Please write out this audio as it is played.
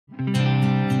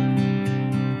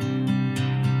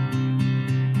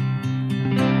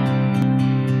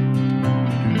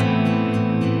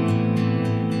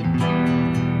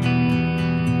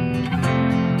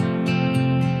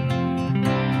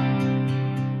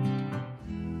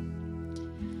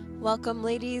Welcome,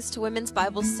 ladies, to Women's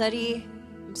Bible Study.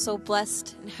 I'm so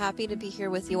blessed and happy to be here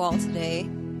with you all today.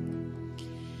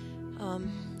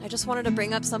 I just wanted to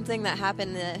bring up something that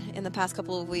happened in the past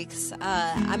couple of weeks.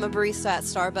 I'm a barista at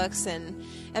Starbucks, and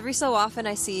every so often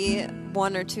I see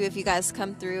one or two of you guys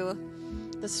come through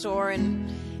the store,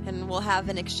 and we'll have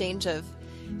an exchange of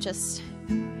just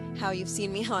how you've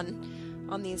seen me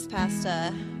on these past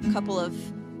couple of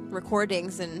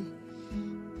recordings, and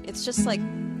it's just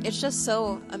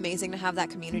so amazing to have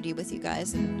that community with you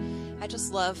guys, and I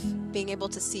just love being able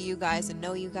to see you guys and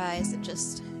know you guys and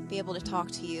just be able to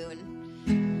talk to you,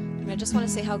 and I just want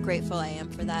to say how grateful I am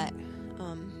for that.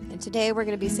 And today we're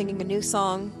going to be singing a new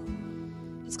song.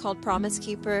 It's called Promise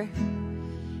Keeper,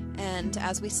 and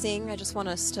as we sing, I just want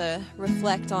us to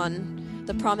reflect on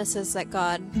the promises that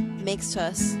God makes to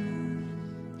us,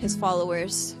 His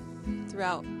followers,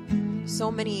 throughout so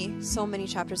many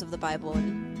chapters of the Bible,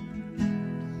 and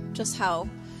just how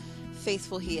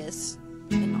faithful He is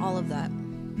in all of that.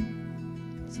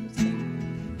 So let's sing.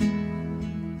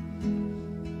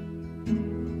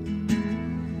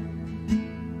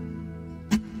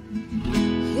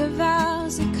 Your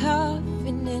vows a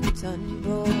covenant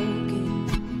unbroken.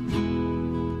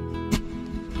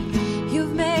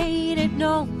 You've made it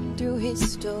known through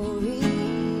history.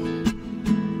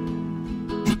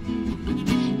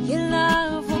 Your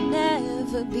love will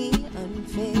never be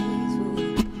unfaithful.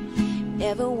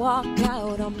 Never walk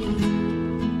out on me.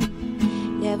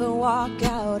 Never walk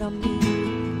out on me.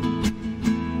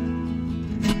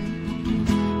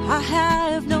 I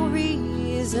have no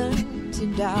reason to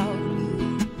doubt you.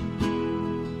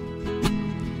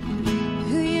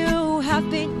 Who you have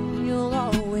been, you'll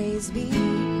always be.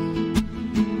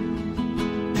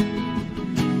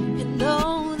 And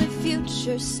though the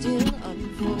future's still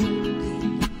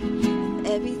unfolding, with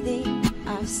everything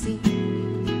I've seen,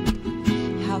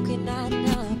 how can I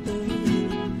not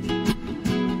believe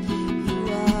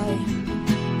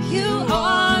you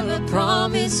are a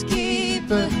promise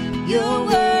keeper? Your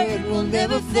word will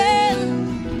never fail.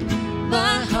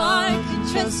 My heart can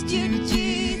trust you,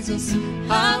 Jesus.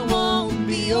 I won't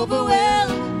be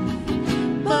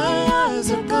overwhelmed. My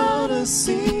eyes are gonna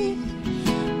see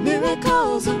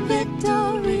miracles and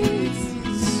victories.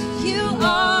 You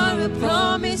are a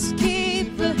promise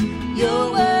keeper.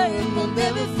 Your word will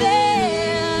never fail.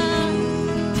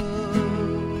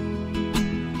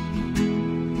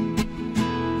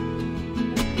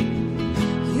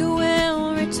 You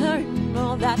will return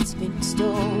all that's been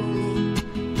stolen.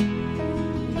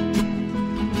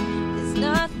 There's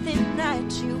nothing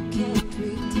that you can't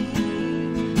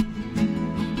redeem.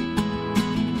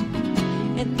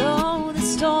 And though the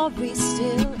story's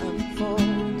still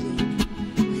unfolding,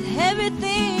 with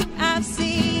everything I've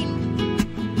seen,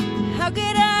 how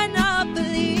could I not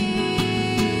believe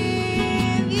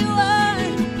you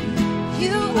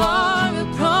are a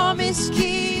promise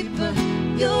keeper.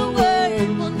 Your word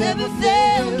will never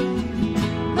fail.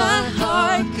 My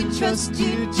heart can trust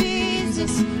you,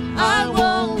 Jesus. I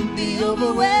won't be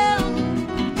overwhelmed.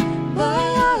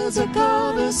 My eyes are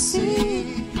gonna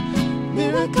see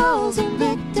miracles and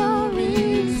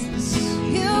victories.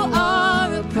 You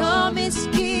are a promise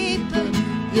keeper.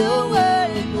 Your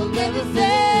word will never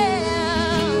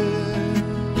fail.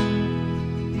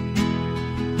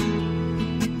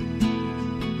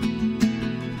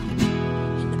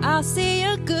 And I'll see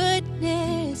your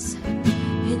goodness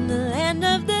in the land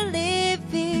of the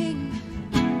living.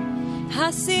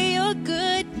 I see your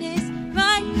goodness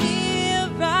right here,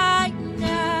 right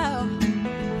now.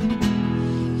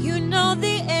 You know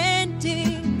the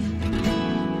ending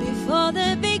before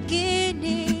the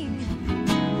beginning.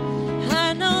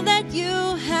 I know that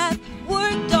you have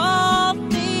worked all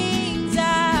things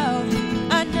out.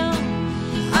 I know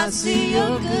I see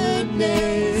your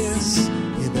goodness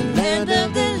in the land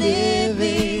of the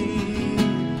living.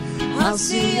 I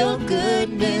see your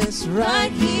goodness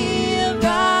right here,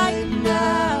 right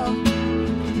now.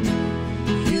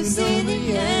 You see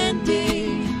the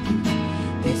ending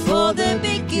before the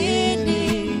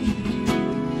beginning.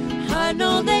 I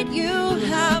know that you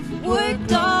have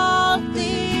worked all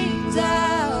things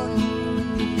out.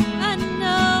 I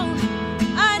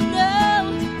know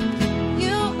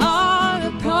you are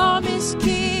a promise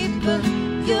keeper.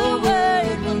 Your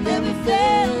word will never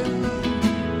fail.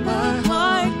 My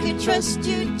heart can trust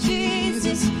you,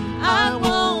 Jesus. I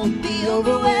won't be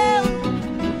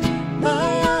overwhelmed.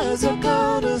 My eyes are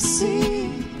gonna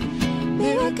see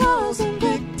miracles and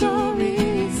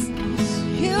victories.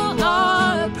 You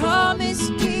are a promise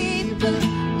keeper.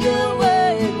 Your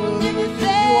word will never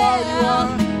fail.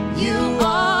 You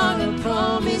are a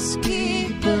promise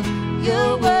keeper.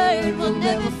 Your word will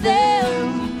never fail.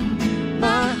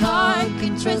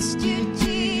 trust you,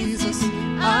 Jesus.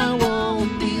 I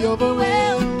won't be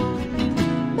overwhelmed.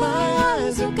 My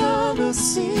eyes are gonna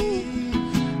see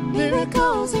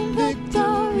miracles and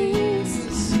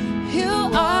victories. You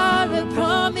are a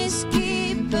promise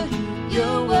keeper.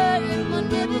 Your word will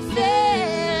never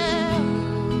fail.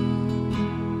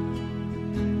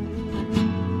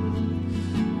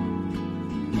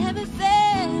 Never fail.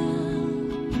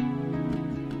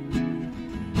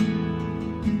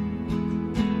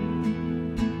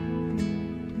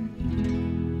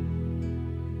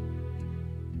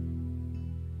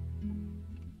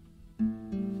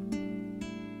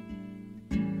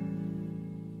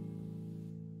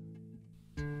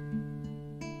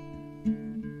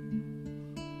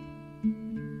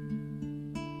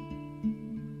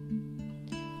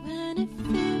 When it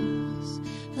feels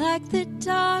like the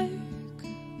dark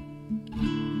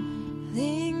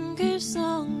lingers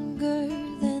longer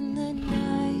than the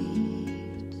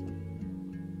night,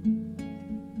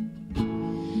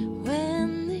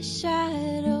 when the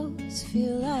shadows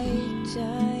feel like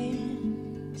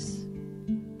giants,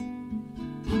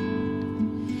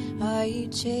 are you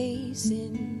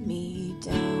chasing me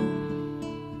down?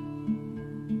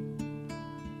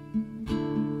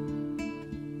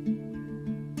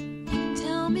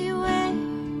 Tell me, where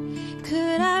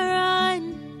could I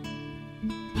run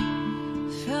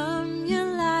from your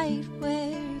light?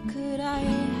 Where could I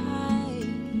hide?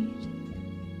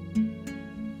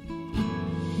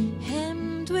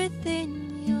 Hemmed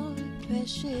within your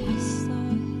precious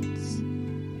thoughts,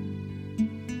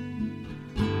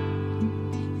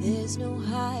 there's no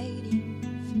hiding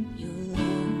from your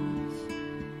love.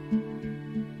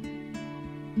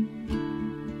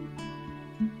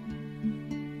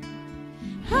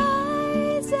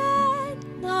 Highs and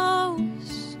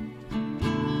lows,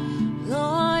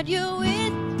 Lord, you're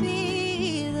with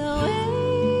me the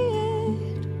way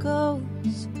it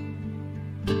goes.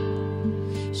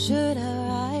 Should I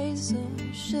rise or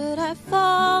should I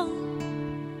fall?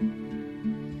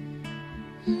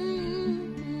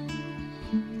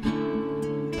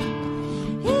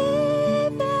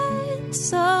 Even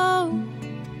so,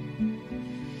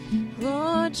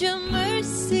 Lord, your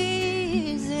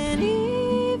mercies and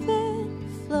even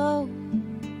flow.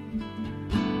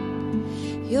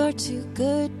 You're too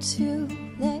good to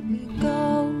let me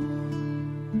go.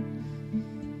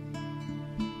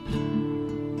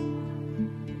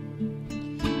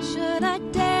 Should I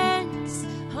dance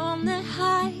on the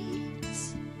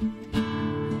heights,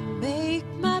 make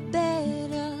my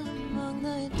bed among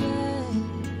the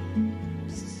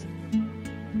depths?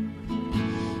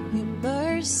 Your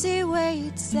mercy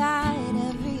waits at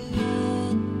every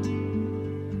end,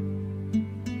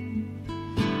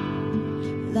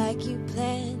 like you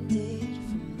planned it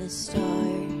from the start.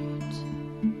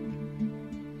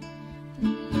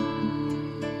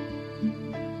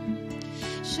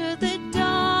 Should the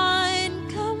dawn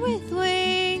come with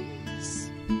wings,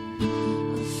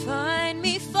 or find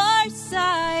me far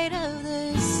side of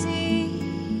the sea,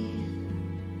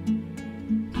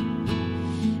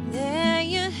 there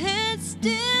your hand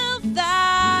still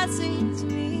fastens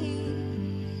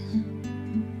me,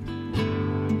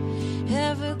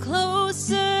 ever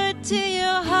closer to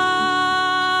your heart.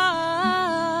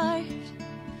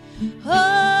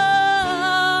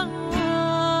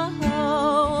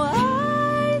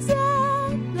 Highs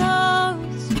and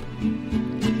lows,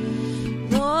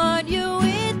 Lord, you're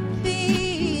with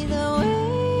me the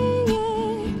way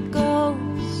it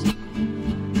goes.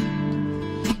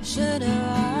 Should I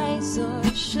rise or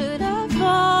should I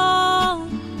fall?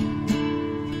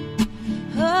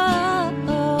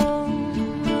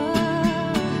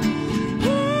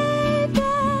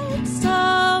 Even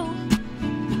so,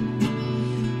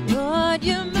 Lord,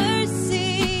 your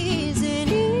mercies and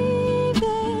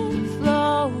even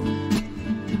flow.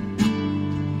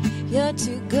 You're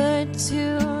too good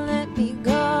to let me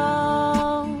go.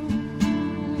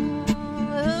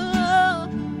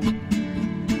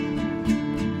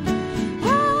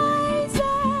 Highs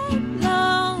and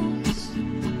lows,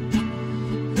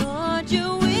 Lord,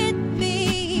 you're with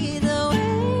me the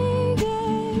way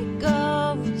it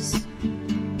goes.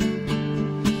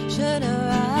 Should I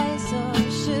rise or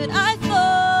should I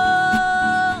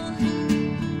fall?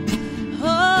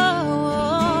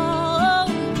 Oh,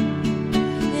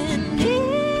 and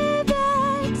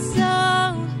even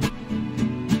so,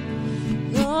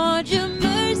 Lord, your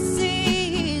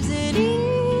mercies and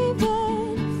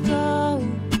even flow.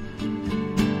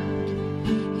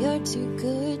 You're too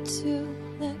good to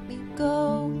let me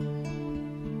go.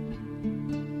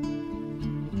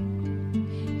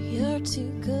 You're too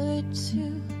good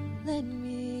to let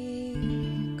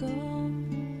me go.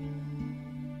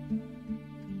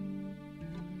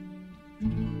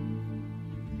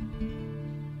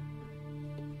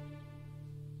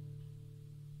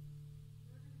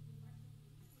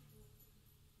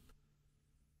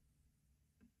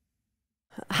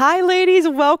 Hi, ladies.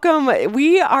 Welcome.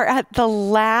 We are at the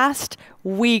last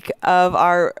week of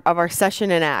our session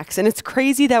in Acts, and it's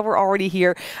crazy that we're already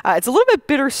here. It's a little bit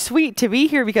bittersweet to be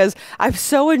here because I've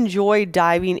so enjoyed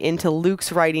diving into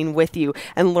Luke's writing with you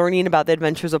and learning about the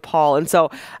adventures of Paul. And so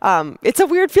it's a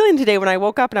weird feeling today. When I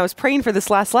woke up and I was praying for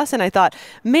this last lesson, I thought,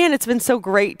 man, it's been so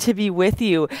great to be with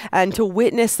you and to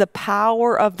witness the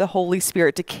power of the Holy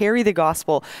Spirit to carry the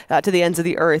gospel to the ends of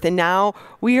the earth. And now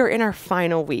we are in our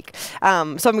final week.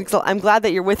 So I'm glad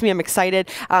that you're with me. I'm excited.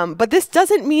 But this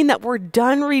doesn't mean that we're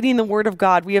done reading the Word of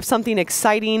God. We have something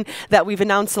exciting that we've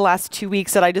announced the last 2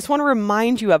 weeks that I just want to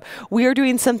remind you of. We are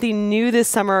doing something new this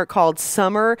summer called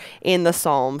Summer in the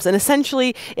Psalms. And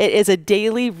essentially, it is a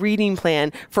daily reading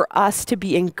plan for us to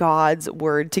be in God's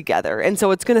Word together. And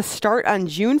so it's going to start on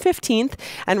June 15th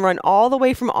and run all the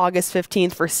way from August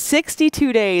 15th. For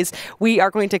 62 days, we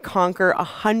are going to conquer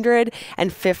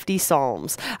 150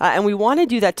 Psalms. And we want to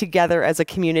do that together as a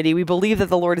community. We believe that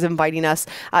the Lord is inviting us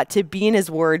to be in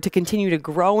His Word, to continue to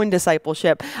grow in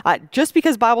discipleship. Just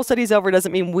because Bible study is over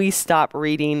doesn't mean we stop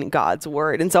reading God's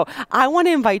Word. And so I want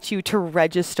to invite you to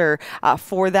register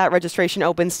for that. Registration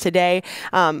opens today.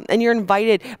 And you're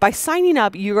invited by signing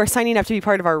up. You are signing up to be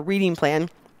part of our reading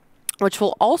plan, which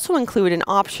will also include an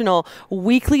optional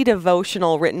weekly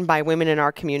devotional written by women in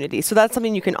our community. So that's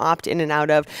something you can opt in and out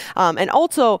of. And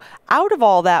also, out of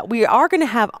all that, we are going to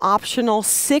have optional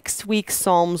 6-week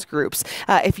Psalms groups.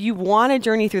 If you want to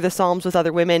journey through the Psalms with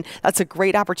other women, that's a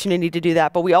great opportunity to do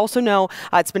that. But we also know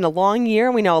it's been a long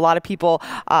year. We know a lot of people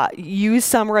use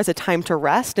summer as a time to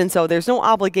rest. And so there's no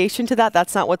obligation to that.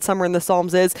 That's not what Summer in the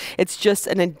Psalms is. It's just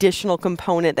an additional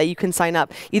component that you can sign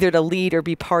up either to lead or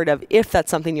be part of if that's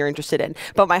something you're interested in.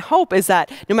 But my hope is that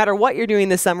no matter what you're doing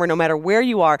this summer, no matter where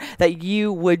you are, that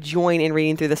you would join in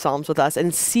reading through the Psalms with us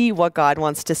and see what God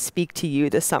wants to speak to you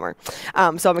this summer.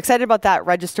 So I'm excited about that.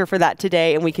 Register for that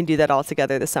today, and we can do that all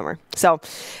together this summer. So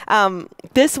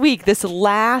this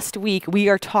last week, we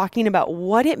are talking about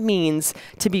what it means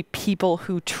to be people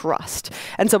who trust.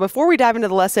 And so before we dive into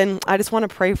the lesson, I just want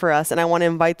to pray for us, and I want to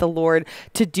invite the Lord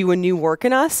to do a new work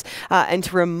in us and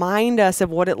to remind us of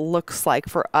what it looks like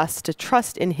for us to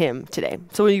trust in Him today.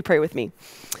 So will you pray with me?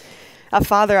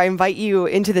 Father, I invite you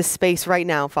into this space right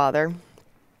now, Father,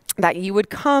 that you would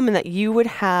come and that you would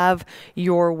have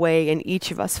your way in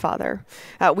each of us, Father.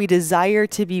 We desire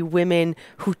to be women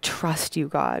who trust you,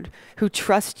 God, who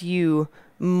trust you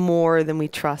more than we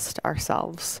trust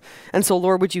ourselves. And so,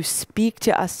 Lord, would you speak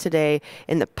to us today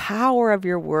in the power of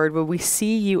your word? Would we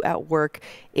see you at work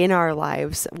in our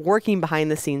lives, working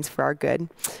behind the scenes for our good?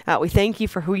 We thank you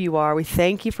for who you are. We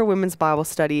thank you for Women's Bible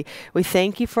Study. We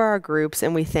thank you for our groups,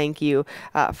 and we thank you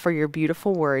for your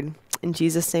beautiful word. In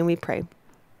Jesus' name we pray.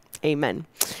 Amen.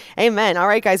 Amen. All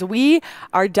right, guys, we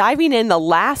are diving in the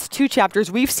last 2 chapters.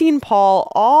 We've seen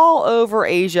Paul all over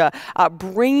Asia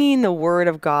bringing the word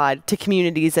of God to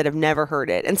communities that have never heard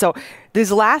it. And so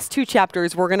these last 2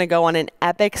 chapters, we're going to go on an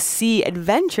epic sea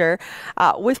adventure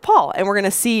with Paul, and we're going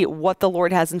to see what the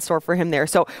Lord has in store for him there.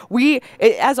 So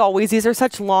as always, these are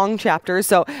such long chapters.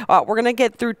 So we're going to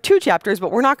get through 2 chapters,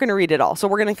 but we're not going to read it all. So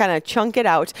we're going to kind of chunk it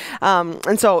out.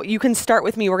 And so you can start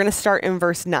with me. We're going to start in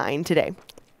verse 9 today.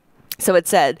 So it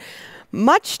said,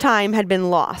 much time had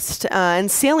been lost, and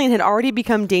sailing had already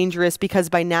become dangerous because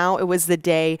by now it was the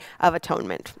Day of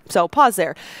Atonement. So pause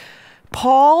there.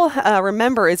 Paul,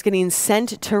 remember, is getting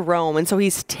sent to Rome, and so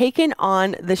he's taken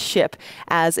on the ship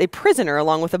as a prisoner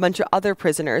along with a bunch of other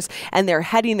prisoners, and they're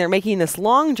making this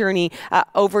long journey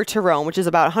over to Rome, which is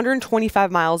about 125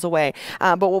 miles away.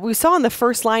 But what we saw in the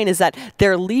first line is that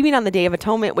they're leaving on the Day of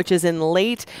Atonement, which is in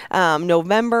late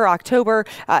November, October,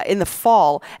 in the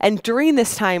fall, and during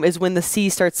this time is when the sea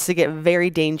starts to get very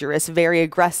dangerous, very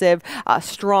aggressive,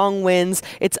 strong winds.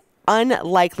 It's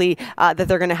unlikely that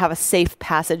they're going to have a safe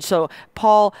passage. So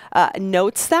Paul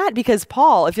notes that because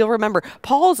Paul, if you'll remember,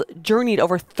 Paul's journeyed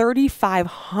over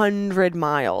 3,500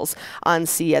 miles on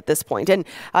sea at this point. And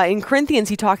in Corinthians,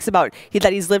 he talks about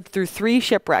that he's lived through 3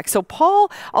 shipwrecks. So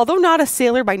Paul, although not a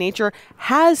sailor by nature,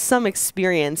 has some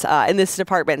experience in this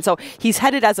department. So he's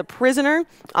headed as a prisoner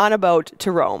on a boat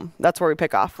to Rome. That's where we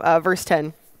pick off. Verse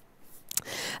 10.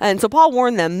 And so Paul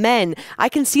warned them, men, I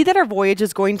can see that our voyage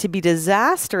is going to be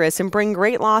disastrous and bring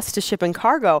great loss to ship and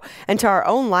cargo and to our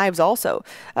own lives also.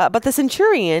 But the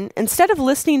centurion, instead of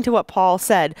listening to what Paul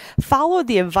said, followed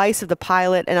the advice of the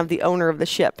pilot and of the owner of the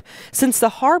ship. Since the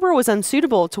harbor was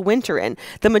unsuitable to winter in,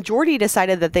 the majority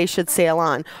decided that they should sail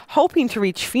on, hoping to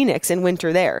reach Phoenix and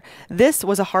winter there. This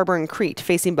was a harbor in Crete,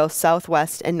 facing both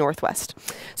southwest and northwest.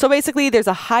 So basically, there's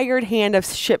a hired hand of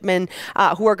shipmen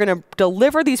who are going to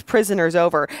deliver these prisoners listeners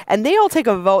over, and they all take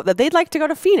a vote that they'd like to go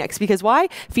to Phoenix. Because why?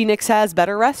 Phoenix has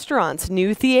better restaurants,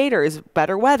 new theaters,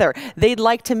 better weather. They'd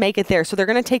like to make it there. So they're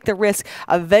going to take the risk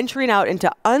of venturing out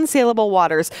into unsailable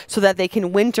waters so that they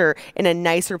can winter in a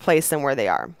nicer place than where they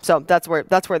are. So that's where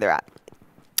they're at.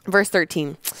 Verse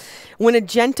 13. When a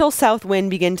gentle south wind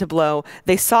began to blow,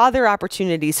 they saw their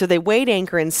opportunity, so they weighed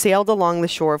anchor and sailed along the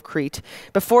shore of Crete.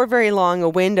 Before very long, a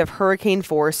wind of hurricane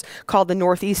force, called the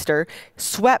northeaster,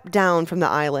 swept down from the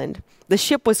island. The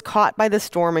ship was caught by the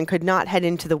storm and could not head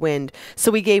into the wind,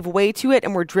 so we gave way to it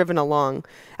and were driven along.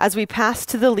 As we passed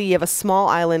to the lee of a small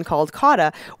island called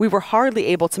Cauda, we were hardly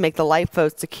able to make the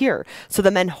lifeboat secure, so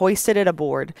the men hoisted it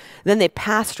aboard. Then they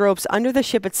passed ropes under the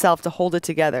ship itself to hold it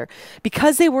together.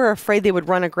 Because they were afraid they would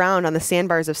run aground on the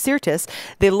sandbars of Syrtis,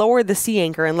 they lowered the sea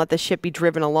anchor and let the ship be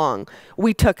driven along.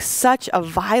 We took such a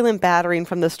violent battering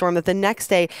from the storm that the next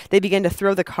day they began to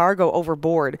throw the cargo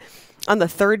overboard. On the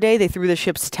third day, they threw the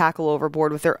ship's tackle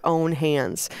overboard with their own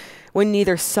hands. When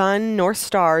neither sun nor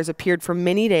stars appeared for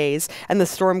many days and the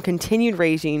storm continued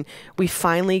raging, we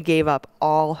finally gave up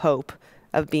all hope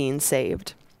of being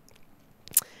saved.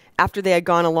 After they had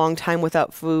gone a long time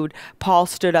without food, Paul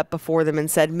stood up before them and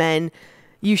said, "Men,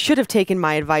 you should have taken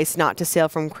my advice not to sail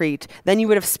from Crete. Then you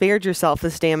would have spared yourself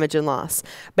this damage and loss.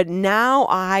 But now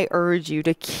I urge you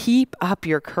to keep up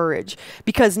your courage,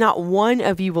 because not one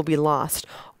of you will be lost.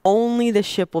 Only the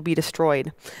ship will be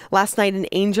destroyed. Last night, an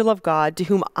angel of God, to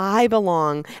whom I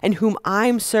belong and whom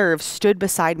I serve, stood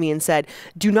beside me and said,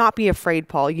 'Do not be afraid,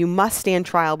 Paul. You must stand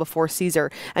trial before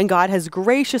Caesar, and God has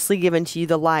graciously given to you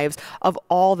the lives of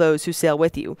all those who sail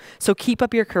with you. So keep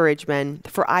up your courage, men,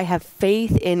 for I have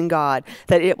faith in God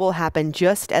that it will happen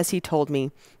just as he told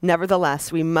me.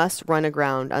 Nevertheless, we must run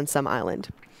aground on some island.'"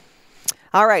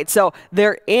 All right, so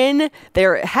they're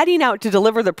heading out to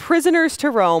deliver the prisoners to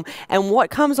Rome, and what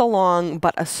comes along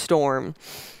but a storm?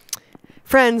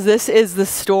 Friends, this is the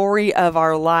story of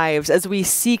our lives. As we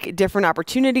seek different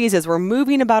opportunities, as we're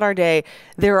moving about our day,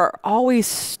 there are always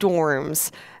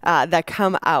storms that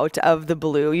come out of the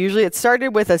blue. Usually it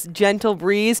started with a gentle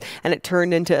breeze and it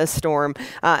turned into a storm.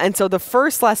 And so the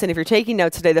first lesson, if you're taking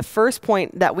notes today, the first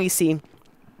point that we see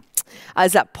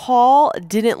is that Paul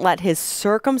didn't let his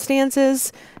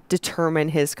circumstances determine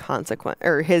his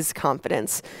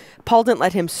confidence. Paul didn't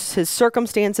let his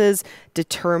circumstances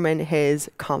determine his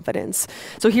confidence.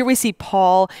 So here we see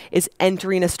Paul is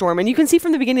entering a storm. And you can see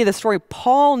from the beginning of the story,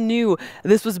 Paul knew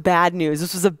this was bad news.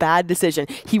 This was a bad decision.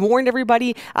 He warned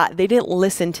everybody. They didn't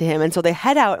listen to him. And so they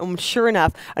head out, and sure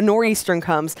enough, a nor'easter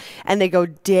comes, and they go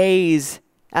days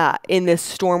in this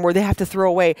storm where they have to throw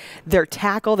away their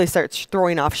tackle. They start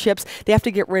throwing off ships. They have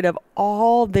to get rid of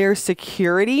all their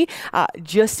security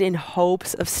just in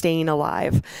hopes of staying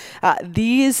alive.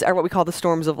 These are what we call the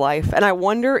storms of life. And I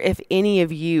wonder if any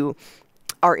of you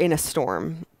are in a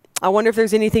storm. I wonder if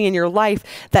there's anything in your life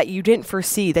that you didn't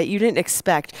foresee, that you didn't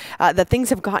expect, that things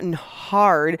have gotten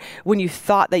hard when you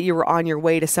thought that you were on your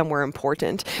way to somewhere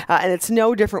important. And it's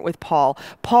no different with Paul.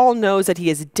 Paul knows that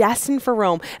he is destined for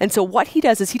Rome. And so what he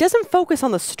does is he doesn't focus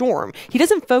on the storm. He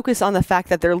doesn't focus on the fact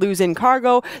that they're losing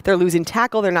cargo, they're losing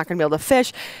tackle, they're not going to be able to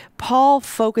fish. Paul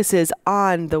focuses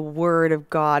on the word of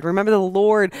God. Remember, the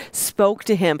Lord spoke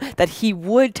to him that he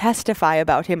would testify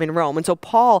about him in Rome. And so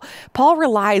Paul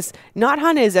relies not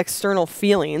on his external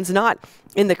feelings, not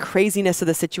in the craziness of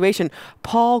the situation.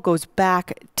 Paul goes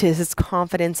back to his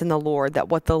confidence in the Lord, that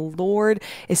what the Lord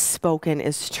is spoken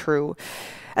is true.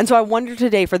 And so I wonder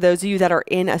today, for those of you that are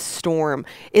in a storm,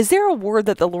 is there a word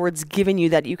that the Lord's given you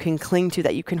that you can cling to,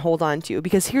 that you can hold on to?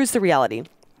 Because here's the reality.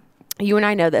 You and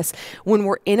I know this. When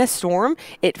we're in a storm,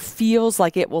 it feels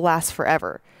like it will last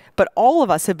forever. But all of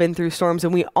us have been through storms,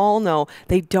 and we all know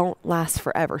they don't last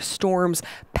forever. Storms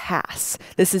pass.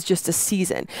 This is just a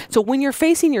season. So when you're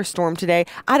facing your storm today,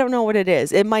 I don't know what it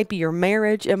is. It might be your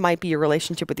marriage. It might be your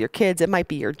relationship with your kids. It might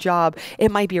be your job.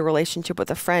 It might be a relationship with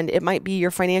a friend. It might be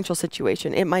your financial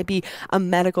situation. It might be a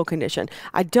medical condition.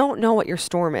 I don't know what your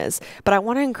storm is, but I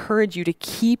want to encourage you to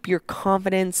keep your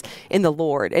confidence in the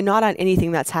Lord and not on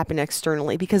anything that's happened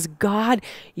externally, because God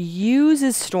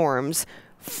uses storms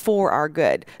for our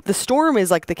good. The storm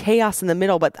is like the chaos in the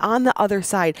middle, but on the other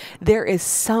side, there is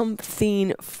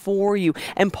something for you.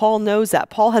 And Paul knows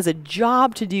that. Paul has a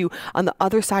job to do on the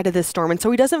other side of this storm. And so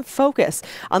he doesn't focus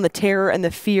on the terror and the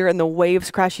fear and the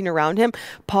waves crashing around him.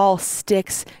 Paul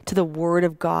sticks to the word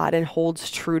of God and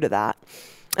holds true to that.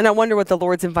 And I wonder what the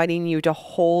Lord's inviting you to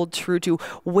hold true to.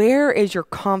 Where is your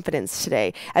confidence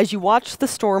today? As you watch the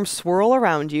storm swirl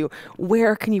around you,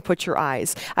 where can you put your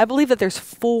eyes? I believe that there's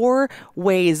 4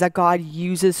 ways that God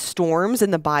uses storms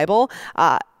in the Bible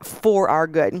for our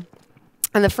good.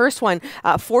 And the first one,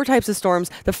 4 types of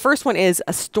storms. The first one is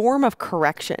a storm of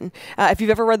correction. If you've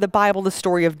ever read the Bible, the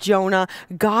story of Jonah,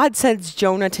 God sends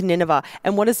Jonah to Nineveh.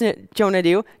 And what does Jonah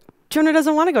do? Jonah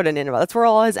doesn't want to go to Nineveh. That's where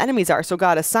all his enemies are. So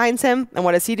God assigns him. And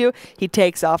what does he do? He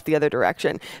takes off the other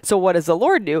direction. So what does the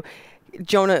Lord do?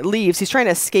 Jonah leaves. He's trying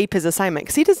to escape his assignment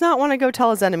because he does not want to go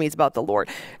tell his enemies about the Lord.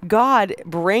 God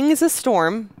brings a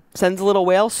storm, sends a little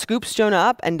whale, scoops Jonah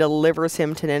up, and delivers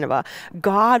him to Nineveh.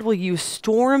 God will use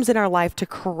storms in our life to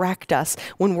correct us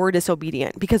when we're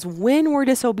disobedient. Because when we're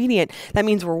disobedient, that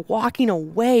means we're walking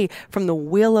away from the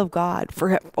will of God,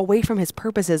 away from his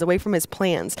purposes, away from his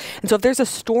plans. And so if there's a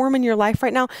storm in your life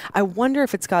right now, I wonder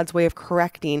if it's God's way of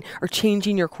correcting or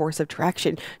changing your course of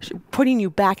direction, putting you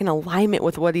back in alignment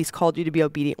with what he's called you to be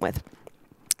obedient with.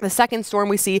 The second storm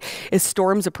we see is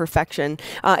storms of perfection.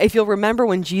 If you'll remember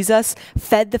when Jesus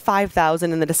fed the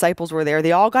 5,000 and the disciples were there,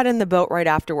 they all got in the boat right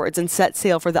afterwards and set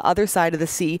sail for the other side of the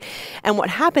sea. And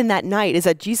what happened that night is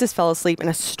that Jesus fell asleep and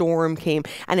a storm came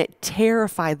and it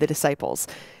terrified the disciples.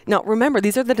 Now, remember,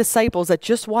 these are the disciples that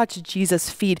just watched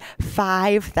Jesus feed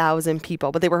 5,000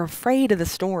 people, but they were afraid of the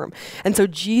storm. And so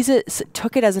Jesus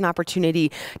took it as an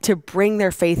opportunity to bring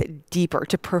their faith deeper,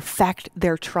 to perfect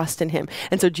their trust in him.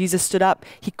 And so Jesus stood up,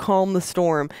 he calmed the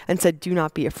storm and said, "Do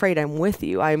not be afraid. I'm with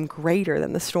you. I am greater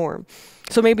than the storm."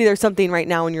 So maybe there's something right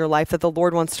now in your life that the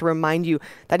Lord wants to remind you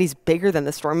that he's bigger than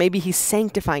the storm. Maybe he's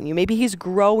sanctifying you. Maybe he's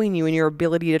growing you in your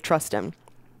ability to trust him.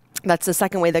 That's the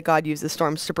second way that God uses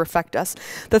storms, to perfect us.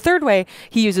 The third way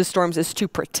he uses storms is to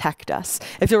protect us.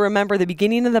 If you'll remember the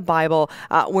beginning of the Bible,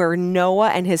 where Noah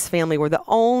and his family were the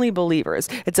only believers,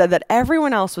 it said that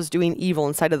everyone else was doing evil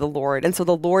inside of the Lord. And so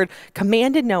the Lord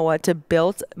commanded Noah to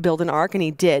build an ark, and he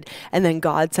did. And then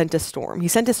God sent a storm. He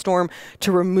sent a storm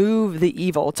to remove the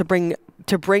evil, to bring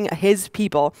his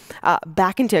people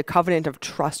back into a covenant of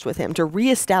trust with him, to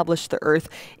reestablish the earth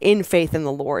in faith in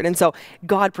the Lord. And so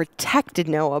God protected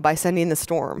Noah by sending the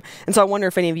storm. And so I wonder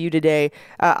if any of you today,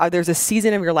 there's a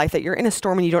season of your life that you're in a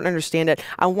storm and you don't understand it.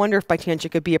 I wonder if by chance it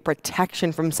could be a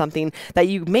protection from something that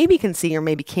you maybe can see or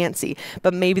maybe can't see,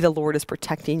 but maybe the Lord is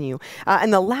protecting you.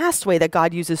 And the last way that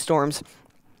God uses storms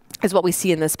is what we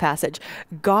see in this passage.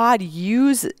 God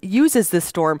uses this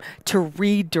storm to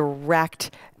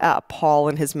redirect Paul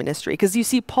and his ministry. Because you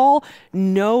see, Paul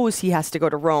knows he has to go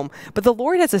to Rome, but the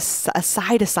Lord has a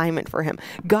side assignment for him.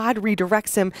 God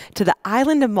redirects him to the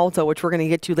island of Malta, which we're going to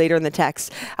get to later in the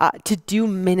text, to do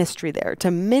ministry there, to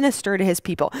minister to his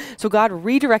people. So God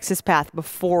redirects his path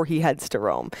before he heads to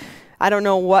Rome. I don't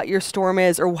know what your storm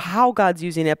is or how God's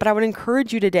using it, but I would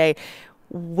encourage you today,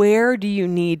 where do you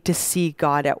need to see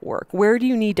God at work? Where do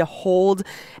you need to hold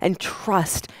and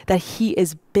trust that he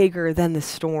is bigger than the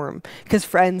storm? Because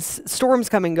friends, storms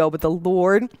come and go, but the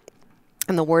Lord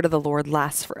and the word of the Lord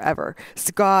lasts forever.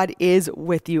 So God is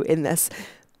with you in this.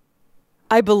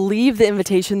 I believe the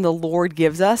invitation the Lord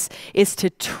gives us is to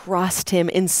trust him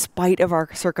in spite of our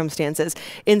circumstances.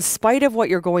 In spite of what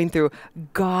you're going through,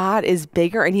 God is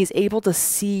bigger and he's able to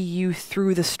see you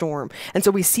through the storm. And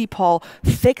so we see Paul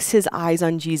fix his eyes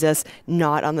on Jesus,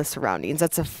 not on the surroundings.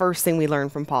 That's the first thing we learn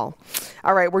from Paul.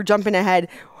 All right, we're jumping ahead.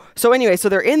 So anyway, so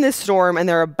they're in this storm and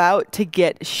they're about to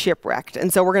get shipwrecked.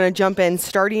 And so we're going to jump in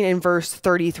starting in verse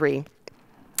 33.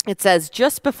 It says,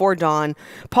 just before dawn,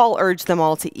 Paul urged them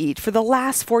all to eat. For the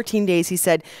last 14 days, he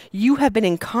said, you have been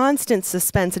in constant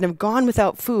suspense and have gone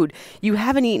without food. You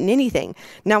haven't eaten anything.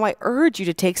 Now I urge you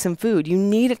to take some food. You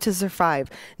need it to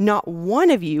survive. Not one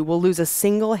of you will lose a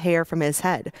single hair from his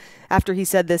head. After he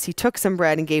said this, he took some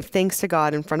bread and gave thanks to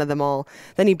God in front of them all.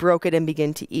 Then he broke it and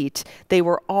began to eat. They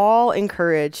were all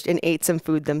encouraged and ate some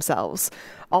food themselves.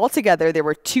 Altogether, there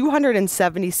were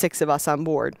 276 of us on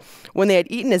board. When they had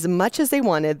eaten as much as they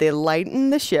wanted, they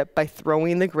lightened the ship by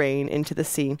throwing the grain into the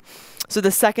sea. So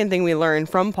the second thing we learn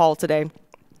from Paul today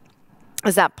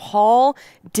is that Paul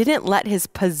didn't let his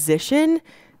position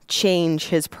change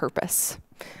his purpose.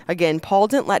 Again, Paul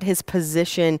didn't let his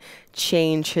position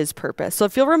change his purpose. So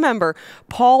if you'll remember,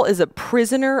 Paul is a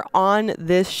prisoner on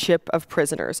this ship of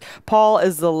prisoners. Paul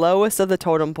is the lowest of the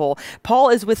totem pole. Paul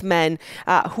is with men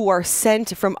who are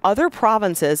sent from other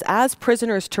provinces as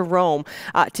prisoners to Rome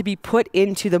to be put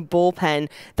into the bullpen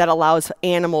that allows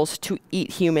animals to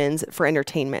eat humans for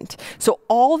entertainment. So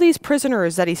all these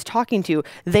prisoners that he's talking to,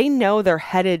 they know they're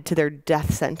headed to their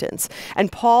death sentence.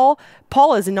 And Paul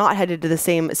is not headed to the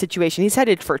same situation. He's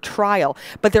headed for trial,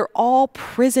 but they're all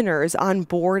prisoners prisoners on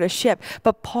board a ship.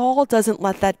 But Paul doesn't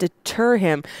let that deter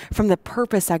him from the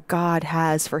purpose that God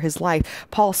has for his life.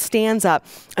 Paul stands up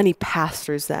and he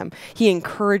pastors them. He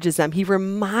encourages them. He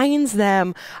reminds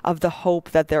them of the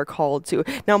hope that they're called to.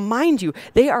 Now, mind you,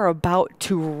 they are about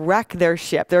to wreck their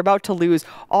ship. They're about to lose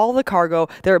all the cargo.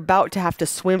 They're about to have to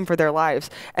swim for their lives.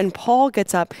 And Paul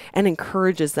gets up and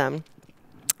encourages them.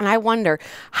 And I wonder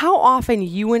how often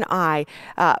you and I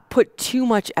put too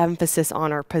much emphasis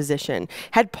on our position.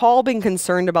 Had Paul been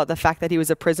concerned about the fact that he was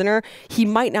a prisoner, he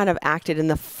might not have acted in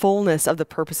the fullness of the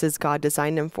purposes God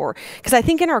designed him for. Because I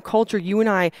think in our culture, you and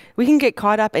I, we can get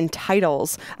caught up in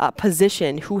titles,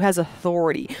 position, who has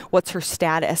authority, what's her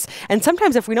status. And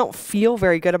sometimes if we don't feel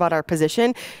very good about our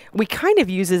position, we kind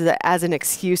of use it as an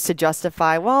excuse to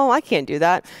justify, well, I can't do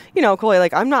that. You know, Coley,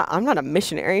 like I'm not a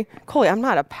missionary. Coley, I'm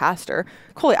not a pastor.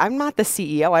 Coley, I'm not the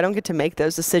CEO. I don't get to make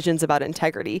those decisions about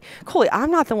integrity. Coley,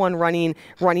 I'm not the one running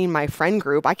my friend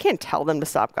group. I can't tell them to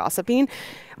stop gossiping.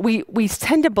 We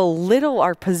tend to belittle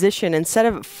our position instead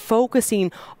of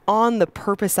focusing on the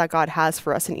purpose that God has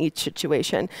for us in each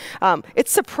situation.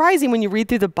 It's surprising when you read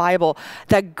through the Bible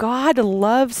that God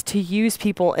loves to use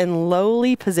people in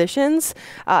lowly positions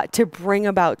to bring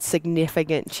about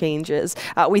significant changes.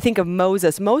 We think of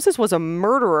Moses. Moses was a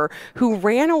murderer who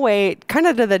ran away kind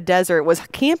of to the desert, was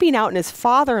camping out in his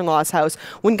father-in-law's house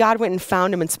when God went and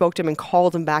found him and spoke to him and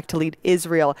called him back to lead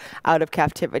Israel out of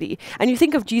captivity. And you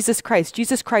think of Jesus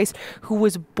Christ, who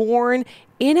was born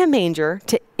in a manger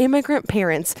to immigrant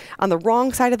parents on the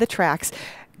wrong side of the tracks.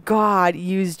 God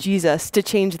used Jesus to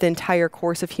change the entire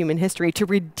course of human history, to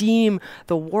redeem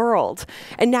the world.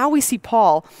 And now we see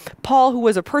Paul, who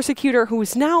was a persecutor, who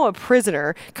is now a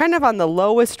prisoner, kind of on the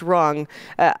lowest rung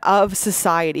of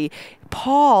society.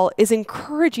 Paul is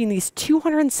encouraging these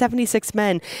 276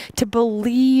 men to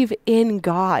believe in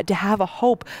God, to have a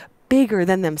hope bigger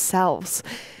than themselves.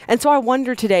 And so I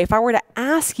wonder today, if I were to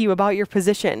ask you about your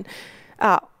position,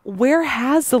 where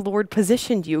has the Lord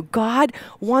positioned you? God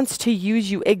wants to use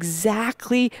you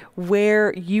exactly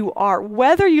where you are,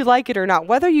 whether you like it or not,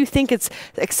 whether you think it's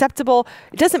acceptable,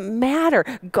 it doesn't matter.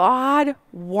 God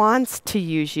wants to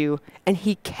use you, and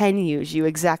he can use you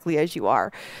exactly as you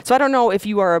are. So I don't know if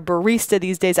you are a barista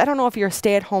these days. I don't know if you're a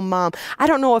stay-at-home mom. I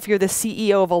don't know if you're the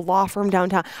CEO of a law firm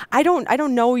downtown. I don't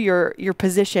know your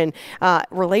position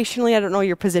relationally. I don't know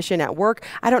your position at work.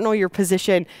 I don't know your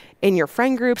position in your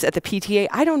friend groups, at the PTA.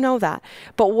 I don't know that.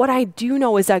 But what I do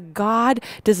know is that God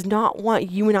does not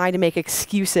want you and I to make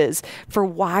excuses for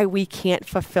why we can't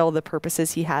fulfill the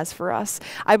purposes he has for us.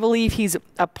 I believe he's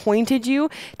appointed you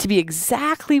to be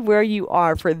exactly where you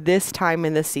are for this time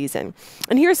in this season.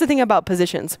 And here's the thing about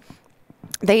positions.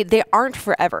 They aren't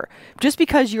forever. Just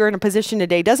because you're in a position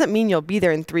today doesn't mean you'll be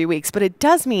there in 3 weeks, but it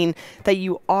does mean that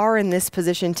you are in this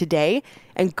position today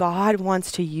and God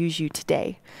wants to use you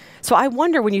today. So I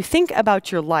wonder, when you think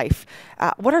about your life,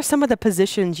 what are some of the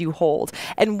positions you hold?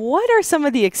 And what are some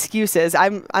of the excuses?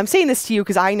 I'm saying this to you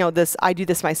because I know this, I do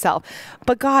this myself.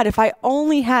 But God, if I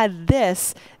only had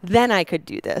this, then I could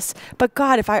do this. But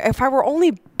God, if I were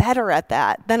only better at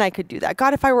that, then I could do that.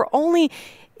 God, if I only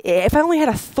had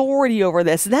authority over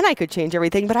this, then I could change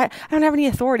everything, but I don't have any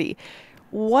authority.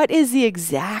 What is the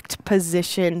exact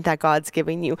position that God's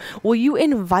giving you? Will you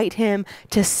invite him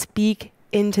to speak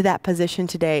into that position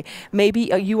today?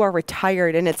 Maybe you are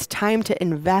retired and it's time to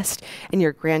invest in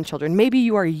your grandchildren. Maybe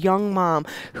you are a young mom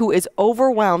who is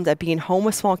overwhelmed at being home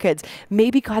with small kids.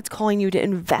 Maybe God's calling you to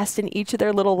invest in each of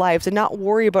their little lives and not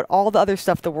worry about all the other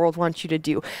stuff the world wants you to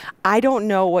do. I don't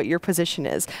know what your position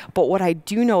is, but what I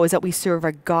do know is that we serve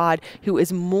a God who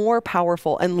is more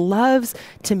powerful and loves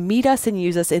to meet us and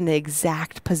use us in the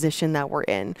exact position that we're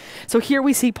in. So here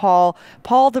we see Paul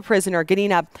the prisoner,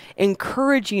 getting up,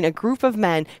 encouraging a group of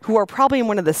men who are probably in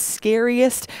one of the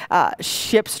scariest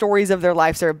ship stories of their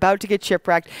lives. They're about to get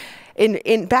shipwrecked.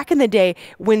 Back in the day,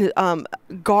 when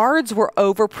guards were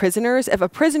over prisoners, if a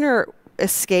prisoner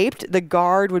escaped, the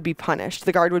guard would be punished.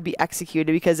 The guard would be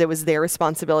executed because it was their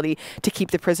responsibility to keep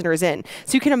the prisoners in.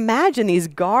 So you can imagine these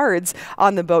guards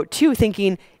on the boat too,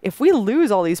 thinking, if we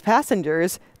lose all these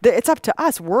passengers, it's up to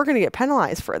us. We're going to get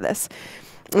penalized for this.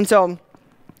 And so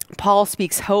Paul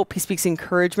speaks hope. He speaks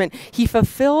encouragement. He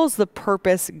fulfills the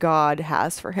purpose God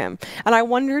has for him. And I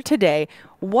wonder today,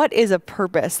 what is a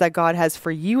purpose that God has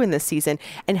for you in this season?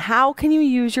 And how can you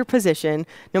use your position,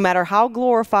 no matter how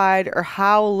glorified or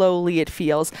how lowly it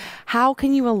feels? How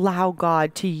can you allow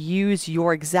God to use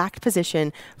your exact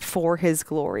position for his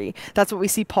glory? That's what we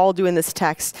see Paul do in this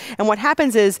text. And what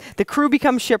happens is the crew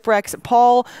becomes shipwrecks.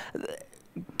 Paul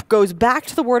goes back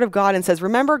to the word of God and says,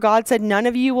 remember, God said none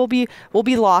of you will be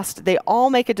lost. They all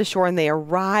make it to shore and they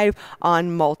arrive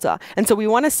on Malta. And so we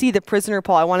want to see the prisoner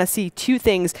Paul. I want to see two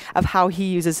things of how he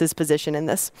uses his position in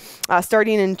this.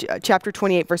 Starting in chapter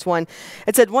 28, verse 1,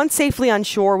 it said, once safely on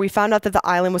shore, we found out that the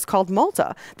island was called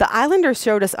Malta. The islanders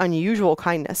showed us unusual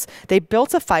kindness. They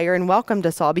built a fire and welcomed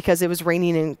us all because it was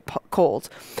raining and cold.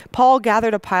 Paul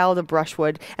gathered a pile of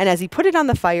brushwood, and as he put it on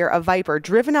the fire, a viper,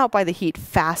 driven out by the heat,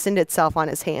 fastened itself on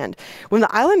his hand. When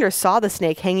the islanders saw the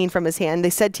snake hanging from his hand,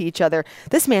 they said to each other,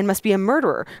 this man must be a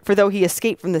murderer, for though he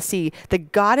escaped from the sea, the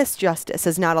goddess Justice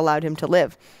has not allowed him to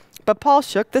live. But Paul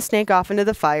shook the snake off into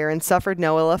the fire and suffered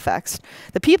no ill effects.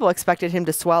 The people expected him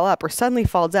to swell up or suddenly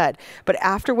fall dead, but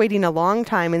after waiting a long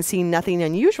time and seeing nothing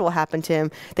unusual happen to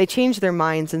him, they changed their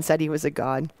minds and said he was a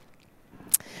god.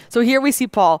 So here we see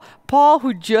Paul. Paul,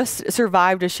 who just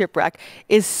survived a shipwreck,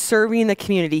 is serving the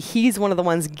community. He's one of the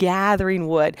ones gathering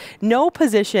wood. No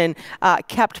position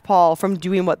kept Paul from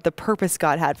doing what the purpose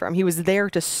God had for him. He was there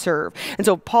to serve. And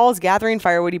so Paul's gathering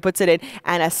firewood, he puts it in,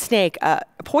 and a snake, a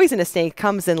poisonous snake,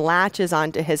 comes and latches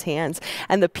onto his hands.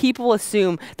 And the people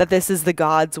assume that this is the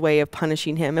God's way of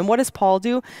punishing him. And what does Paul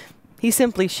do? He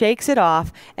simply shakes it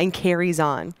off and carries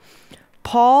on.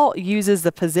 Paul uses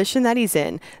the position that he's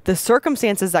in, the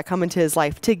circumstances that come into his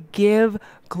life, to give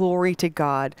glory to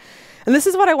God. And this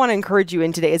is what I want to encourage you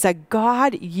in today, is that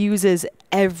God uses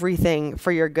everything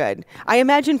for your good. I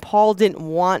imagine Paul didn't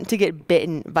want to get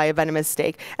bitten by a venomous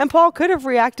snake, and Paul could have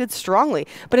reacted strongly,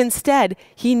 but instead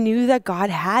he knew that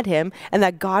God had him and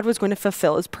that God was going to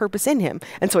fulfill his purpose in him.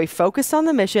 And so he focused on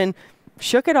the mission,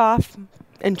 shook it off,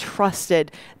 and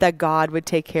trusted that God would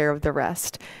take care of the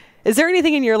rest. Is there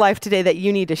anything in your life today that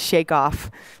you need to shake off?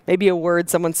 Maybe a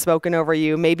word someone's spoken over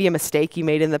you, maybe a mistake you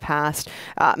made in the past,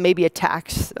 maybe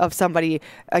attacks of somebody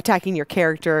attacking your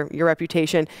character, your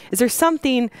reputation. Is there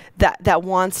something that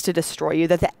wants to destroy you,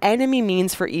 that the enemy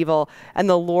means for evil and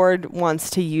the Lord wants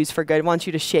to use for good, wants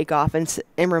you to shake off and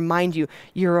remind you,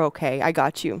 you're okay, I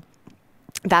got you?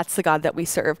 That's the God that we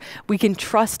serve. We can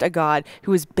trust a God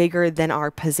who is bigger than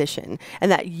our position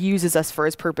and that uses us for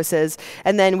his purposes.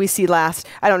 And then we see last,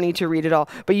 I don't need to read it all,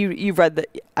 but you've read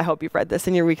I hope you've read this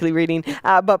in your weekly reading.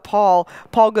 But Paul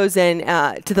goes in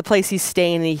to the place he's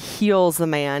staying and he heals the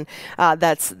man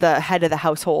that's the head of the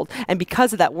household. And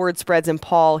because of that, word spreads and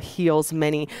Paul heals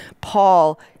many.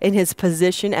 Paul, in his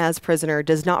position as prisoner,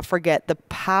 does not forget the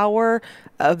power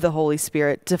of the Holy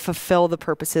Spirit to fulfill the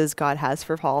purposes God has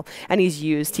for Paul. And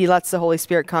he lets the Holy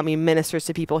Spirit come, he ministers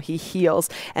to people, he heals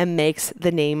and makes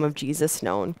the name of Jesus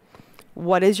known.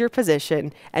 What is your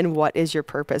position and what is your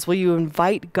purpose? Will you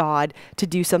invite God to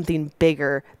do something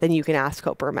bigger than you can ask,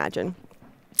 hope, or imagine?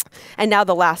 And now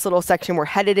the last little section, we're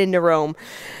headed into Rome.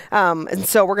 And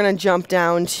so we're going to jump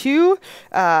down to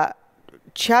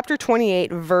chapter 28,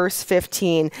 verse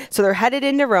 15. So they're headed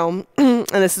into Rome, and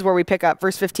this is where we pick up,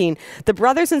 verse 15. The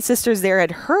brothers and sisters there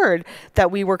had heard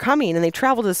that we were coming, and they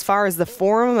traveled as far as the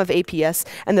Forum of Appius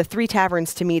and the 3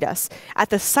 taverns to meet us. At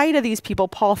the sight of these people,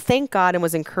 Paul thanked God and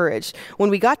was encouraged. When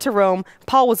we got to Rome,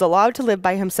 Paul was allowed to live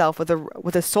by himself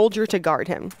with a soldier to guard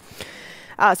him.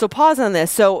 So pause on this.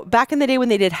 So back in the day when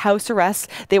they did house arrest,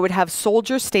 they would have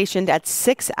soldiers stationed at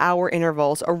 6-hour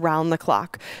intervals around the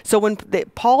clock. So when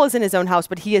Paul is in his own house,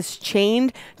 but he is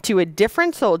chained to a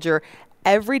different soldier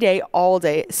every day, all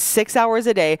day, 6 hours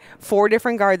a day, 4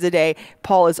 different guards a day,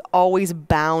 Paul is always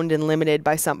bound and limited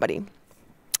by somebody.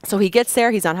 So he gets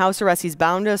there, he's on house arrest, he's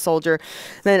bound to a soldier.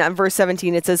 Then on verse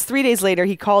 17, it says, 3 days later,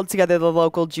 he called together the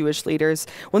local Jewish leaders.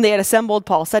 When they had assembled,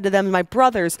 Paul said to them, my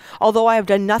brothers, although I have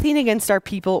done nothing against our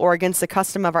people or against the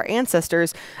custom of our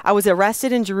ancestors, I was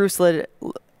arrested in Jerusalem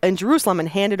and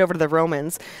handed over to the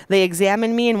Romans. They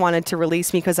examined me and wanted to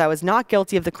release me because I was not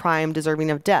guilty of the crime deserving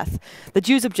of death. The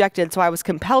Jews objected, so I was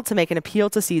compelled to make an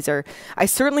appeal to Caesar. I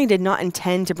certainly did not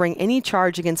intend to bring any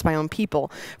charge against my own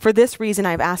people. For this reason,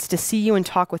 I have asked to see you and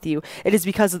talk with you. It is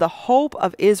because of the hope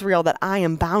of Israel that I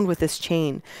am bound with this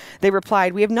chain. They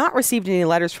replied, we have not received any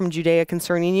letters from Judea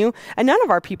concerning you, and none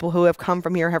of our people who have come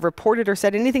from here have reported or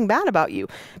said anything bad about you.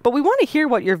 But we want to hear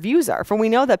what your views are, for we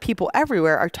know that people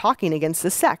everywhere are talking against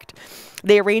this sect.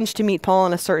 They arranged to meet Paul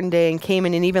on a certain day and came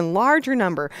in an even larger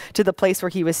number to the place where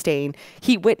he was staying.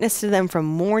 He witnessed to them from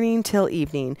morning till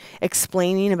evening,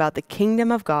 explaining about the kingdom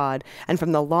of God and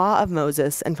from the law of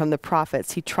Moses and from the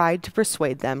prophets. He tried to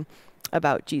persuade them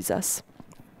about Jesus.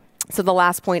 So the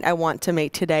last point I want to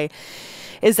make today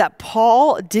is that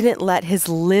Paul didn't let his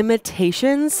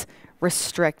limitations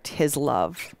restrict his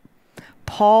love.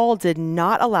 Paul did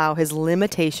not allow his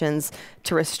limitations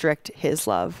to restrict his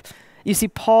love. You see,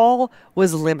 Paul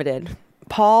was limited.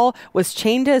 Paul was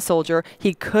chained to a soldier.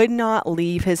 He could not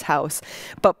leave his house,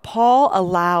 but Paul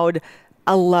allowed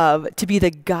a love to be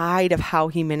the guide of how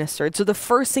he ministered. So the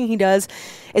first thing he does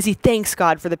is he thanks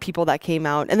God for the people that came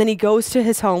out. And then he goes to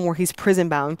his home where he's prison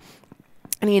bound.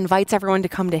 And he invites everyone to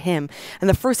come to him. And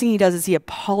the first thing he does is he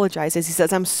apologizes. He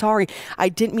says, I'm sorry. I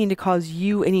didn't mean to cause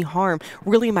you any harm.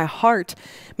 Really, my heart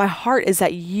is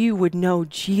that you would know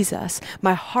Jesus.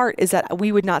 My heart is that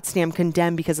we would not stand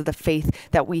condemned because of the faith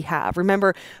that we have.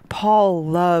 Remember, Paul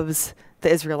loves the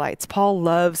Israelites. Paul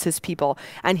loves his people,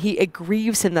 and it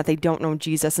grieves him that they don't know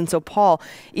Jesus. And so Paul,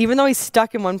 even though he's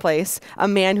stuck in one place, a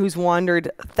man who's wandered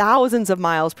thousands of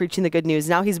miles preaching the good news,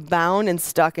 now he's bound and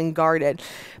stuck and guarded.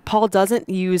 Paul doesn't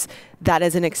use that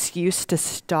as an excuse to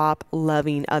stop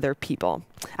loving other people.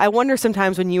 I wonder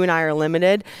sometimes when you and I are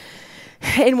limited,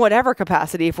 in whatever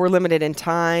capacity, if we're limited in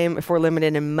time, if we're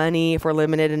limited in money, if we're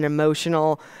limited in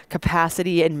emotional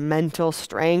capacity and mental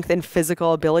strength and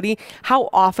physical ability,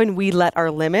 how often we let our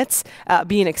limits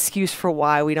be an excuse for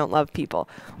why we don't love people.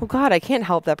 Well, God, I can't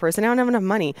help that person. I don't have enough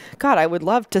money. God, I would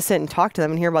love to sit and talk to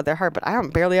them and hear about their heart, but I don't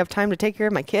barely have time to take care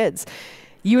of my kids.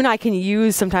 You and I can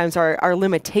use sometimes our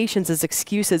limitations as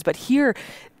excuses, but here,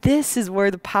 this is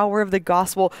where the power of the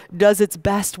gospel does its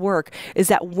best work, is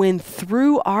that when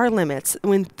through our limits,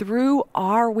 when through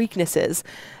our weaknesses,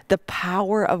 the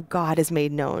power of God is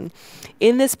made known.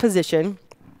 In this position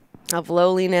of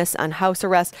lowliness on house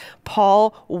arrest,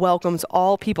 Paul welcomes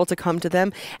all people to come to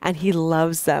them, and he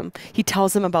loves them. He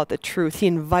tells them about the truth. He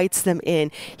invites them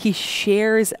in. He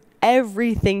shares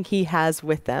everything he has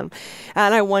with them.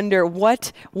 And I wonder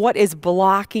what is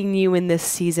blocking you in this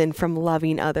season from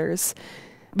loving others?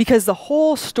 Because the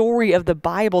whole story of the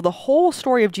Bible, the whole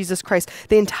story of Jesus Christ,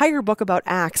 the entire book about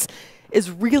Acts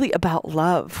is really about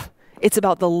love. It's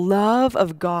about the love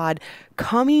of God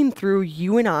coming through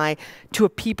you and I to a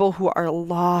people who are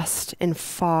lost and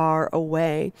far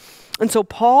away. And so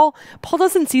Paul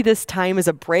doesn't see this time as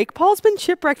a break. Paul's been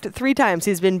shipwrecked 3 times.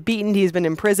 He's been beaten. He's been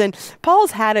in prison.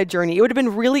 Paul's had a journey. It would have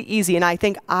been really easy. And I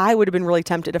think I would have been really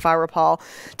tempted if I were Paul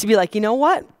to be like, you know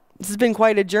what? This has been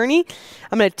quite a journey.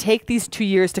 I'm going to take these 2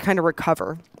 years to kind of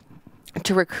recover,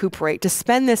 to recuperate, to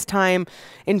spend this time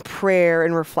in prayer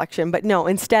and reflection. But no,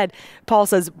 instead, Paul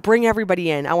says, bring everybody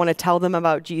in. I want to tell them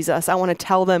about Jesus. I want to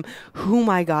tell them who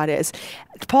my God is.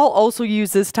 Paul also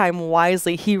used this time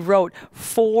wisely. He wrote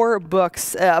 4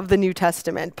 books of the New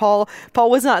Testament. Paul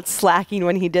was not slacking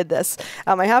when he did this.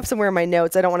 I have somewhere in my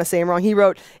notes, I don't want to say them wrong. He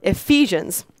wrote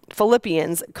Ephesians,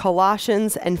 Philippians,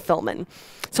 Colossians, and Philemon.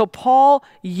 So Paul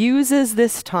uses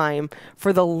this time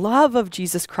for the love of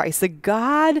Jesus Christ, the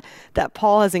God that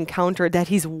Paul has encountered, that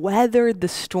he's weathered the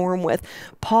storm with.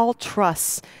 Paul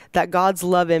trusts that God's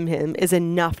love in him is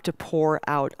enough to pour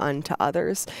out unto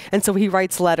others. And so he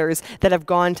writes letters that have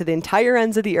gone to the entire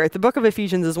ends of the earth. The book of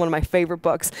Ephesians is one of my favorite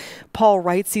books. Paul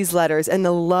writes these letters, and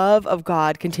the love of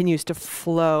God continues to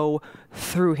flow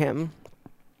through him.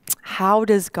 How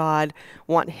does God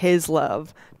want his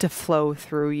love to flow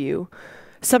through you?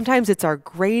 Sometimes it's our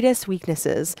greatest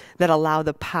weaknesses that allow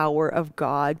the power of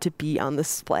God to be on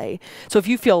display. So if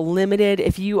you feel limited,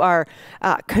 if you are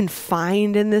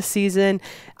confined in this season,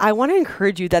 I want to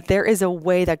encourage you that there is a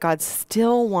way that God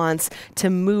still wants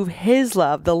to move his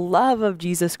love, the love of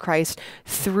Jesus Christ,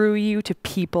 through you to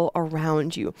people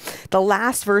around you. The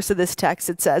last verse of this text,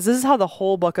 it says, this is how the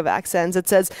whole book of Acts ends. It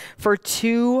says, for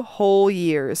 2 whole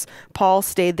years, Paul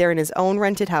stayed there in his own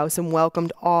rented house and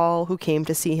welcomed all who came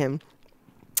to see him.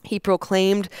 He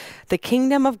proclaimed the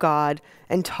kingdom of God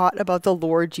and taught about the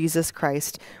Lord Jesus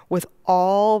Christ with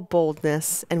all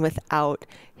boldness and without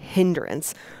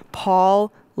hindrance.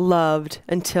 Paul loved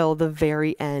until the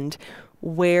very end.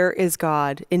 Where is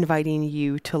God inviting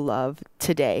you to love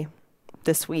today,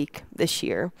 this week, this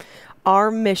year?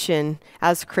 Our mission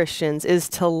as Christians is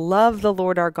to love the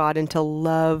Lord our God and to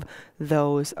love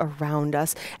those around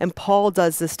us. And Paul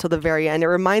does this till the very end. It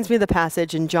reminds me of the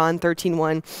passage in John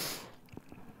 13:1.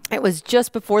 It was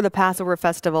just before the Passover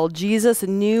festival. Jesus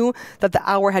knew that the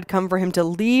hour had come for him to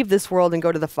leave this world and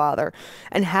go to the Father.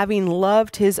 And having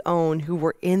loved his own who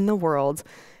were in the world,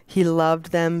 he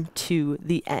loved them to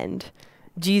the end.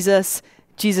 Jesus'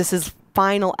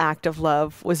 final act of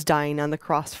love was dying on the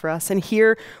cross for us. And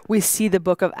here we see the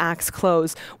book of Acts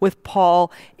close with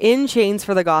Paul in chains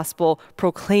for the gospel,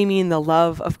 proclaiming the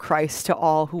love of Christ to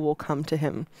all who will come to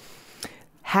him.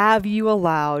 Have you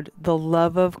allowed the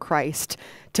love of Christ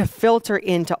to filter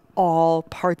into all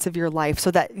parts of your life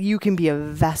so that you can be a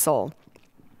vessel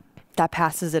that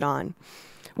passes it on?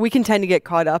 We can tend to get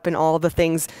caught up in all the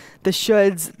things, the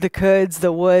shoulds, the coulds,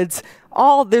 the woulds,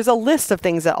 there's a list of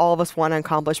things that all of us want to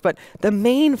accomplish, but the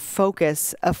main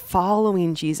focus of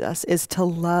following Jesus is to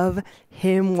love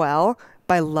him well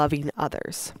by loving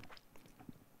others.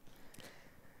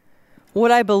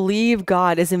 What I believe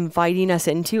God is inviting us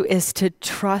into is to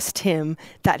trust him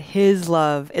that his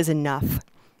love is enough.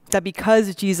 That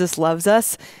because Jesus loves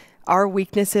us, our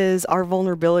weaknesses, our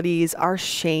vulnerabilities, our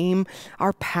shame,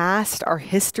 our past, our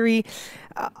history,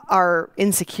 our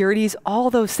insecurities, all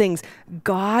those things,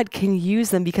 God can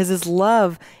use them because his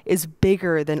love is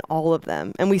bigger than all of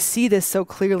them. And we see this so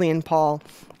clearly in Paul,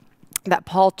 that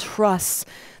Paul trusts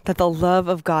that the love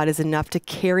of God is enough to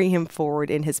carry him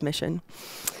forward in his mission.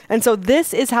 And so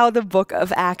this is how the book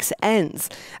of Acts ends.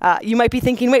 You might be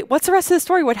thinking, wait, what's the rest of the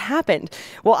story? What happened?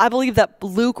 Well, I believe that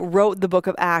Luke wrote the book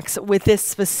of Acts with this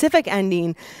specific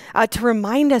ending to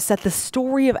remind us that the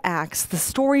story of Acts, the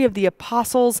story of the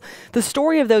apostles, the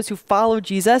story of those who follow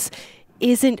Jesus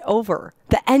isn't over.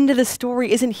 The end of the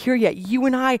story isn't here yet. You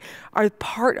and I are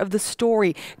part of the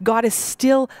story. God is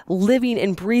still living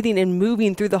and breathing and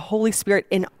moving through the Holy Spirit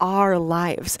in our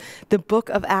lives. The book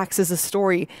of Acts is a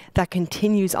story that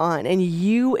continues on, and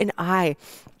you and I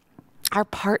are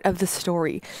part of the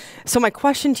story. So my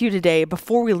question to you today,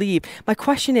 before we leave, my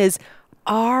question is,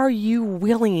 are you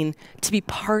willing to be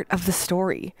part of the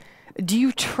story? Do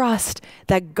you trust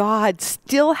that God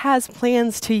still has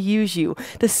plans to use you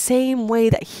the same way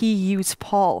that he used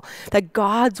Paul? That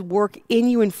God's work in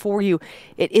you and for you,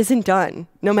 it isn't done.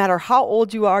 No matter how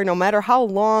old you are, no matter how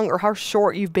long or how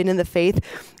short you've been in the faith,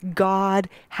 God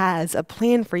has a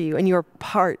plan for you and you're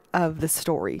part of the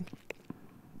story.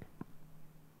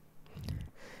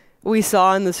 We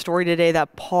saw in the story today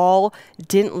that Paul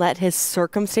didn't let his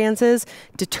circumstances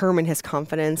determine his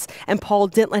confidence, and Paul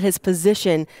didn't let his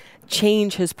position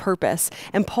change his purpose,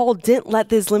 and Paul didn't let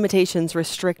these limitations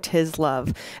restrict his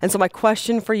love. And so my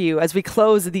question for you as we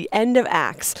close the end of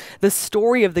Acts, the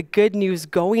story of the good news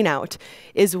going out,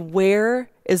 is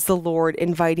where is the Lord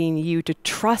inviting you to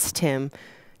trust him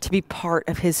to be part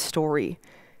of his story?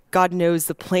 God knows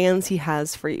the plans he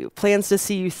has for you, plans to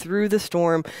see you through the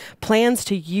storm, plans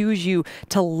to use you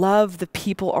to love the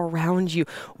people around you.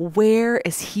 Where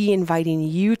is he inviting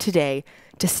you today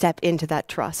to step into that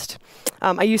trust?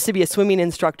 I used to be a swimming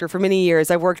instructor for many years.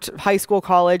 I worked high school,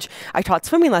 college. I taught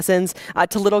swimming lessons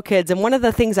to little kids. And one of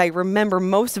the things I remember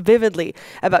most vividly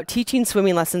about teaching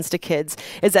swimming lessons to kids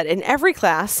is that in every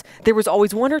class, there was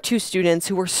always one or two students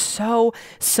who were so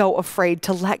afraid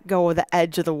to let go of the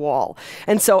edge of the wall.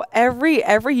 And so every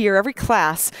year, every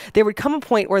class, there would come a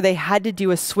point where they had to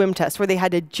do a swim test, where they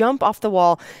had to jump off the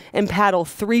wall and paddle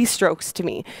 3 strokes to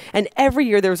me. And every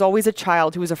year, there was always a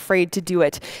child who was afraid to do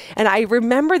it. And I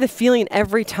remember the feeling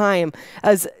every time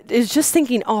is just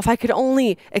thinking, oh, if I could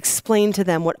only explain to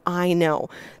them what I know,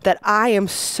 that I am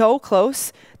so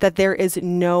close that there is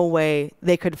no way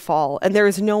they could fall. And there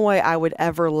is no way I would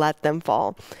ever let them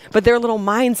fall. But their little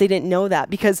minds, they didn't know that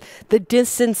because the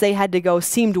distance they had to go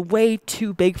seemed way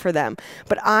too big for them.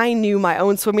 But I knew my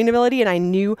own swimming ability and I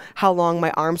knew how long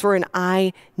my arms were and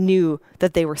I knew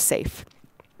that they were safe.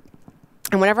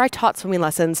 And whenever I taught swimming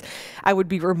lessons, I would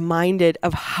be reminded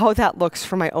of how that looks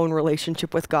for my own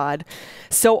relationship with God.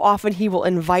 So often he will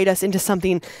invite us into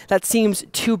something that seems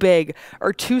too big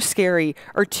or too scary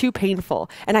or too painful.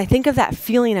 And I think of that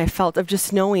feeling I felt of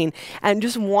just knowing and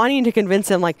just wanting to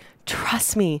convince him, like,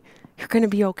 trust me, you're going to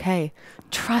be okay.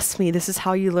 Trust me, this is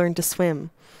how you learn to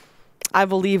swim. I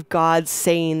believe God's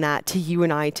saying that to you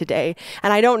and I today.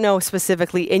 And I don't know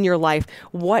specifically in your life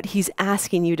what he's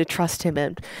asking you to trust him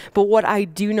in. But what I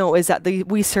do know is that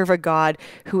we serve a God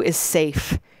who is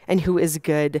safe and who is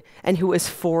good and who is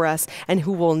for us and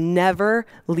who will never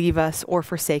leave us or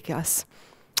forsake us.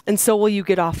 And so will you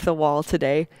get off the wall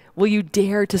today? Will you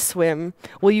dare to swim?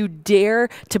 Will you dare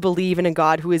to believe in a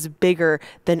God who is bigger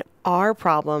than our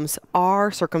problems,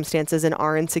 our circumstances, and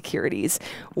our insecurities?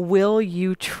 Will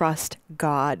you trust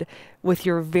God with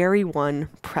your very one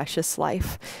precious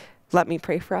life? Let me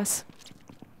pray for us.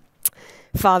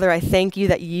 Father, I thank you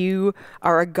that you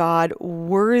are a God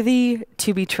worthy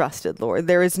to be trusted, Lord.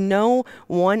 There is no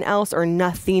one else or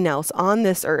nothing else on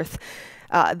this earth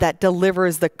that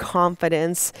delivers the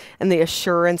confidence and the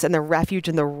assurance and the refuge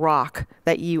and the rock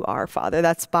that you are, Father.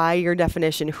 That's by your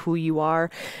definition who you are.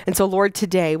 And so, Lord,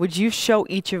 today, would you show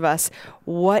each of us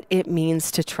what it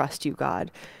means to trust you, God?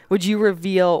 Would you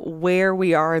reveal where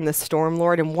we are in the storm,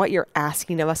 Lord, and what you're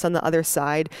asking of us on the other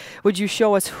side? Would you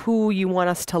show us who you want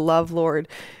us to love, Lord?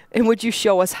 And would you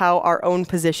show us how our own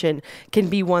position can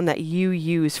be one that you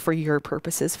use for your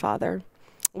purposes, Father?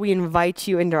 we invite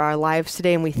you into our lives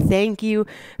today, and we thank you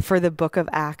for the book of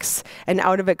Acts. And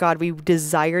out of it, God, we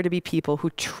desire to be people who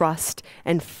trust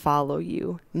and follow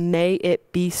you. May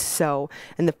it be so.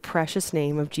 In the precious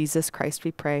name of Jesus Christ,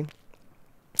 we pray.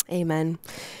 Amen.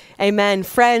 Amen.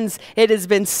 Friends, it has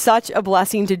been such a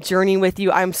blessing to journey with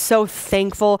you. I'm so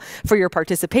thankful for your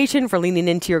participation, for leaning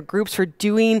into your groups, for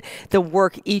doing the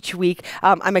work each week.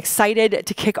 I'm excited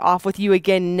to kick off with you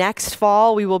again next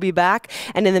fall. We will be back.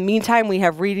 And in the meantime, we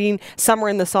have reading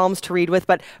somewhere in the Psalms to read with,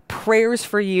 but prayers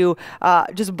for you,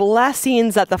 just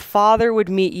blessings that the Father would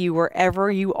meet you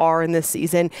wherever you are in this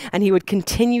season, and he would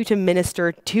continue to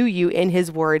minister to you in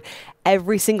his word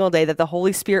every single day, that the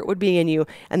Holy Spirit would be in you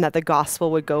and that the gospel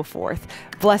would go forth.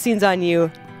 Blessings on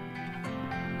you.